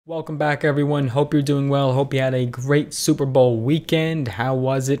Welcome back, everyone. Hope you're doing well. Hope you had a great Super Bowl weekend. How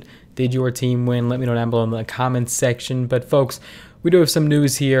was it? Did your team win? Let me know down below in the comments section. But folks, we do have some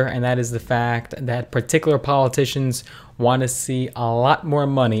news here, and that is the fact that particular politicians want to see a lot more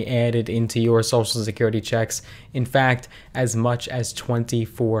money added into your Social Security checks. In fact, as much as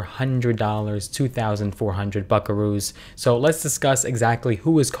 $2,400, 2,400 buckaroos. So let's discuss exactly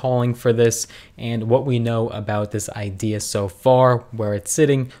who is calling for this and what we know about this idea so far, where it's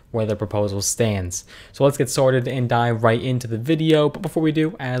sitting, where the proposal stands. So let's get started and dive right into the video. But before we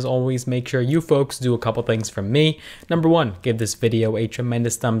do, as always, make sure you folks do a couple things for me. Number one, give this video a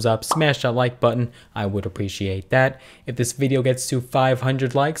tremendous thumbs up, smash that like button. I would appreciate that. If this video gets to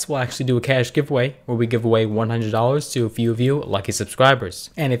 500 likes, we'll actually do a cash giveaway where we give away $100 to a few of you lucky subscribers.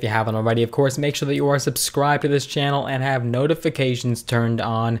 And if you haven't already, of course, make sure that you are subscribed to this channel and have notifications turned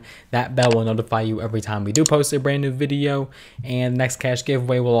on. That bell will notify you every time we do post a brand new video. And the next cash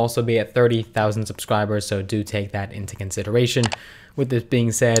giveaway will also be at 30,000 subscribers, so do take that into consideration. With this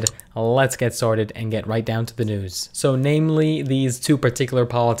being said, let's get started and get right down to the news. So namely, these two particular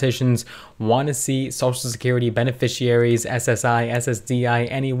politicians want to see Social Security beneficiaries, SSI, SSDI,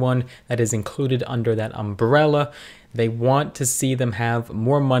 anyone that is included under that umbrella. They want to see them have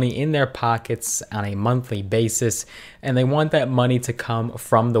more money in their pockets on a monthly basis, and they want that money to come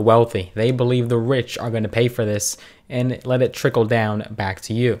from the wealthy. They believe the rich are going to pay for this and let it trickle down back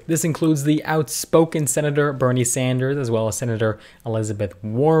to you. This includes the outspoken Senator Bernie Sanders, as well as Senator Elizabeth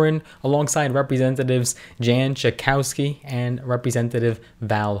Warren, alongside Representatives Jan Schakowsky and Representative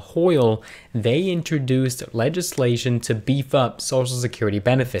Val Hoyle. They introduced legislation to beef up Social Security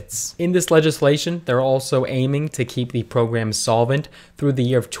benefits. In this legislation, they're also aiming to keep the program solvent through the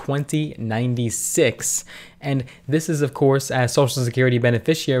year of 2096. And this is, of course, as Social Security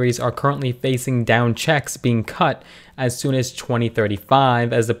beneficiaries are currently facing down checks being cut as soon as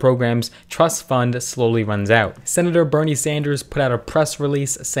 2035 as the program's trust fund slowly runs out. Senator Bernie Sanders put out a press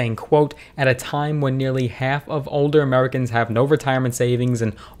release saying, quote, "At a time when nearly half of older Americans have no retirement savings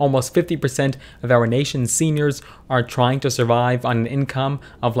and almost 50% of our nation's seniors are trying to survive on an income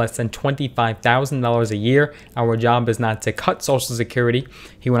of less than $25,000 a year, our job is not to cut Social Security."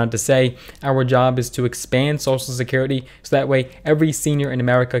 He went on to say, "Our job is to expand Social Security so that way every senior in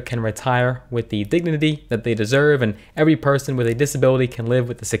America can retire with the dignity that they deserve and every person with a disability can live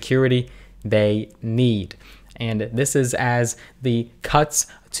with the security they need." And this is as the cuts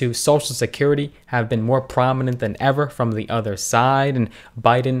to Social Security have been more prominent than ever from the other side, and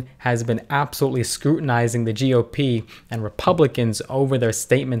Biden has been absolutely scrutinizing the GOP and Republicans over their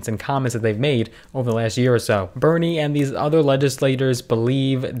statements and comments that they've made over the last year or so. Bernie and these other legislators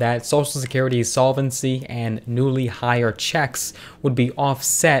believe that Social Security's solvency and newly higher checks would be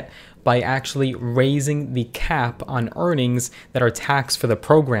offset by actually raising the cap on earnings that are taxed for the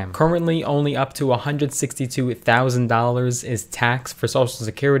program. Currently, only up to $162,000 is taxed for Social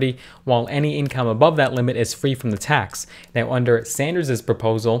Security, while any income above that limit is free from the tax. Now, under Sanders'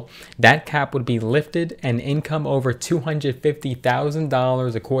 proposal, that cap would be lifted and income over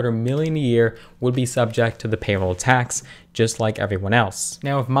 $250,000, $250,000 a year, would be subject to the payroll tax, just like everyone else.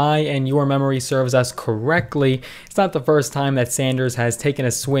 Now, if my and your memory serves us correctly, it's not the first time that Sanders has taken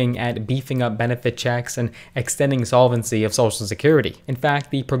a swing at beefing up benefit checks and extending solvency of Social Security. In fact,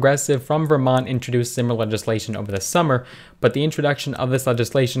 the progressive from Vermont introduced similar legislation over the summer, but the introduction of this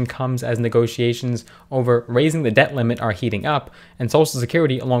legislation comes as negotiations over raising the debt limit are heating up, and Social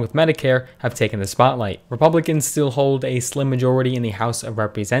Security, along with Medicare, have taken the spotlight. Republicans still hold a slim majority in the House of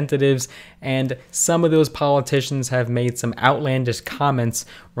Representatives, and some of those politicians have made some outlandish comments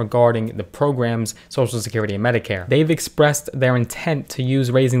regarding the programs Social Security and Medicare. They've expressed their intent to use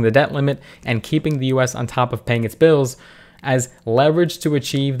raising the debt limit and keeping the U.S. on top of paying its bills as leverage to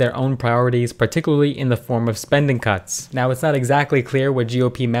achieve their own priorities, particularly in the form of spending cuts. Now, it's not exactly clear what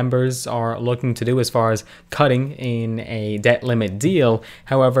GOP members are looking to do as far as cutting in a debt limit deal.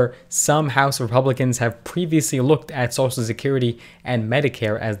 However, some House Republicans have previously looked at Social Security and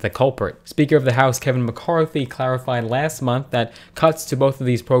Medicare as the culprit. Speaker of the House Kevin McCarthy clarified last month that cuts to both of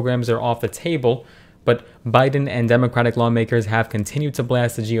these programs are off the table, but Biden and Democratic lawmakers have continued to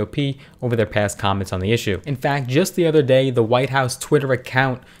blast the GOP over their past comments on the issue. In fact, just the other day, the White House Twitter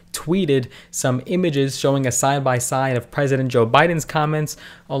account tweeted some images showing a side-by-side of President Joe Biden's comments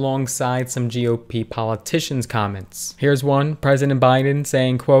alongside some GOP politicians' comments. Here's one, President Biden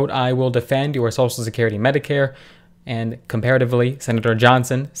saying, quote, "I will defend your Social Security and Medicare." And comparatively, Senator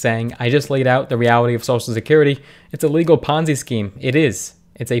Johnson saying, "I just laid out the reality of Social Security. It's a legal Ponzi scheme. It is.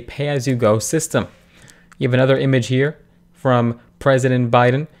 It's a pay-as-you-go system." You have another image here from President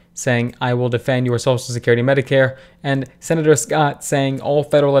Biden saying, "I will defend your Social Security Medicare," and Senator Scott saying, "All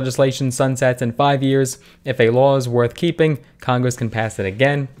federal legislation sunsets in 5 years. If a law is worth keeping, Congress can pass it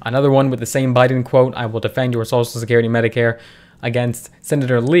again." Another one with the same Biden quote, "I will defend your Social Security Medicare," against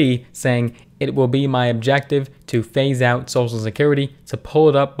Senator Lee saying, "It will be my objective to phase out Social Security, to pull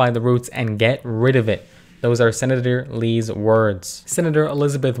it up by the roots and get rid of it." Those are Senator Lee's words. Senator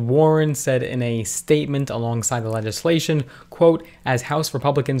Elizabeth Warren said in a statement alongside the legislation, quote, "As House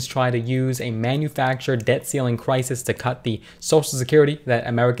Republicans try to use a manufactured debt ceiling crisis to cut the Social Security that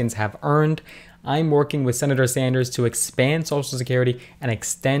Americans have earned, I'm working with Senator Sanders to expand Social Security and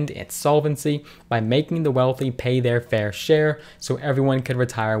extend its solvency by making the wealthy pay their fair share so everyone can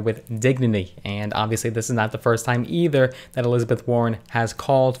retire with dignity." And obviously this is not the first time either that Elizabeth Warren has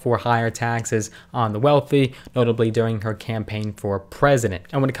called for higher taxes on the wealthy, notably during her campaign for president.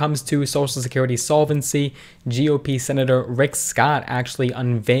 And when it comes to Social Security solvency, GOP Senator Rick Scott actually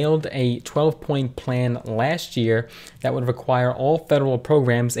unveiled a 12-point plan last year that would require all federal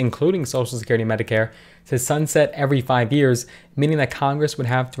programs, including Social Security Medicare, to sunset every 5 years, meaning that Congress would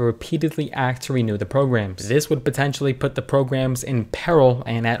have to repeatedly act to renew the programs. This would potentially put the programs in peril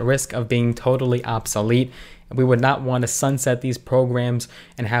and at risk of being totally obsolete. We would not want to sunset these programs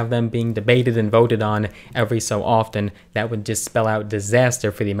and have them being debated and voted on every so often. That would just spell out disaster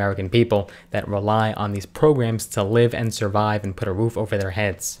for the American people that rely on these programs to live and survive and put a roof over their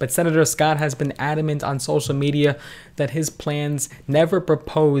heads. But Senator Scott has been adamant on social media that his plans never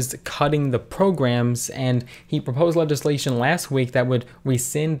proposed cutting the programs, and he proposed legislation last week that would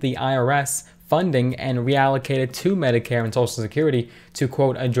rescind the IRS funding and reallocate it to Medicare and Social Security to,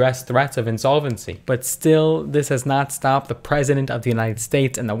 quote, address threats of insolvency. But still, this has not stopped the President of the United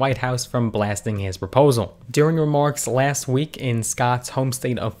States and the White House from blasting his proposal. During remarks last week in Scott's home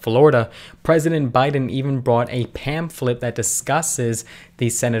state of Florida, President Biden even brought a pamphlet that discusses the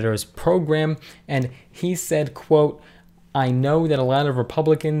senator's program, and he said, quote, "I know that a lot of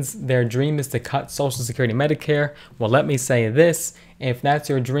Republicans, their dream is to cut Social Security Medicare. Well, let me say this. If that's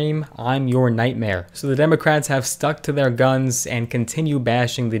your dream, I'm your nightmare." So the Democrats have stuck to their guns and continue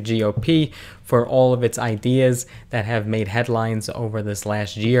bashing the GOP for all of its ideas that have made headlines over this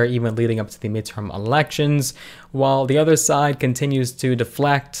last year, even leading up to the midterm elections, while the other side continues to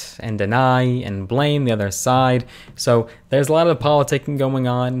deflect and deny and blame the other side. So there's a lot of politicking going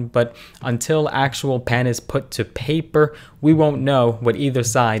on, but until actual pen is put to paper, we won't know what either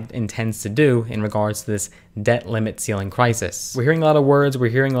side intends to do in regards to this debt limit ceiling crisis. We're hearing a lot of words, we're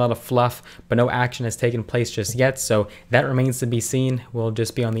hearing a lot of fluff, but no action has taken place just yet, so that remains to be seen. We'll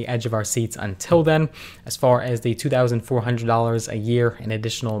just be on the edge of our seats until then. As far as the $2,400 a year in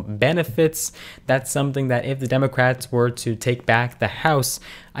additional benefits, that's something that if the Democrats were to take back the House,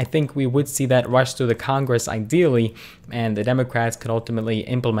 I think we would see that rush through the Congress ideally, and the Democrats could ultimately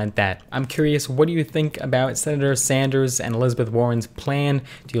implement that. I'm curious, what do you think about Senator Sanders and Elizabeth Warren's plan?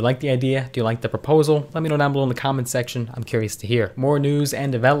 Do you like the idea? Do you like the proposal? Let me know down below in the comments section. I'm curious to hear. More news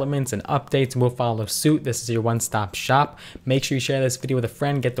and developments and updates will follow suit. This is your one-stop shop. Make sure you share this video with a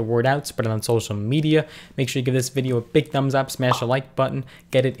friend, get the word out, spread it on social media. Make sure you give this video a big thumbs up, smash the like button,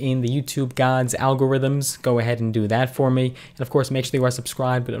 get it in the YouTube God's algorithms. Go ahead and do that for me. And of course, make sure you are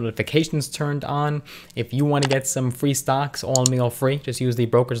subscribed with notifications turned on. If you want to get some free stocks, all meal free, just use the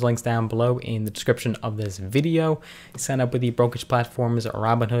brokerage links down below in the description of this video. Sign up with the brokerage platforms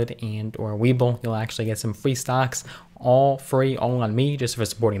Robinhood and or Webull. You'll actually get some free stocks, all free, all on me, just for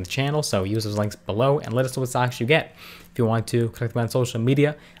supporting the channel. So use those links below and let us know what stocks you get. If you want to connect me on social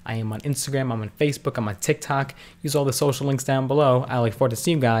media, I am on Instagram, I'm on Facebook, I'm on TikTok. Use all the social links down below. I look forward to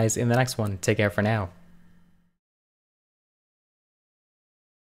seeing you guys in the next one. Take care for now.